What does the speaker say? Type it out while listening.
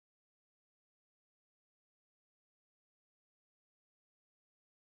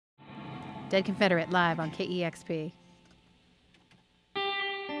Dead Confederate live on KEXP.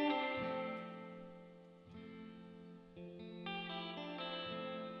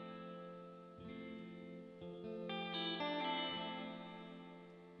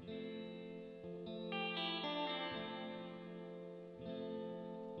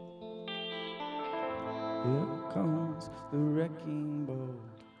 Here comes the wrecking ball.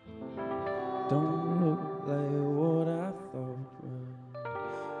 Don't look like what I thought was.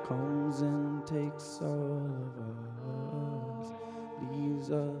 Comes and takes all of us, leaves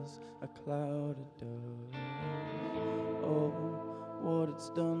us a cloud of dust. Oh, what it's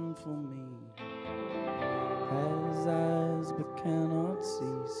done for me. Has eyes but cannot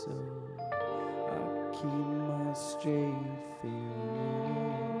see, so I keep my straight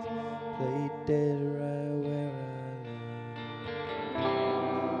face, play dead right where I lay.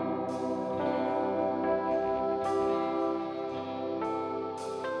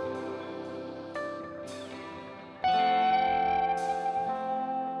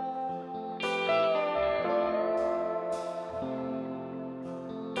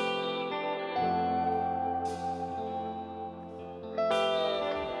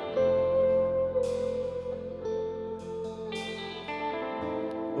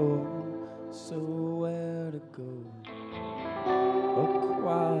 Oh, so where to go? A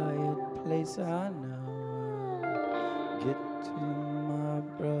quiet place I know. I'll get to my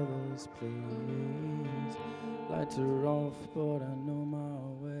brother's place. Lights are off, but I know my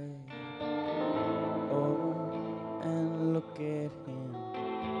way. Oh, and look at him.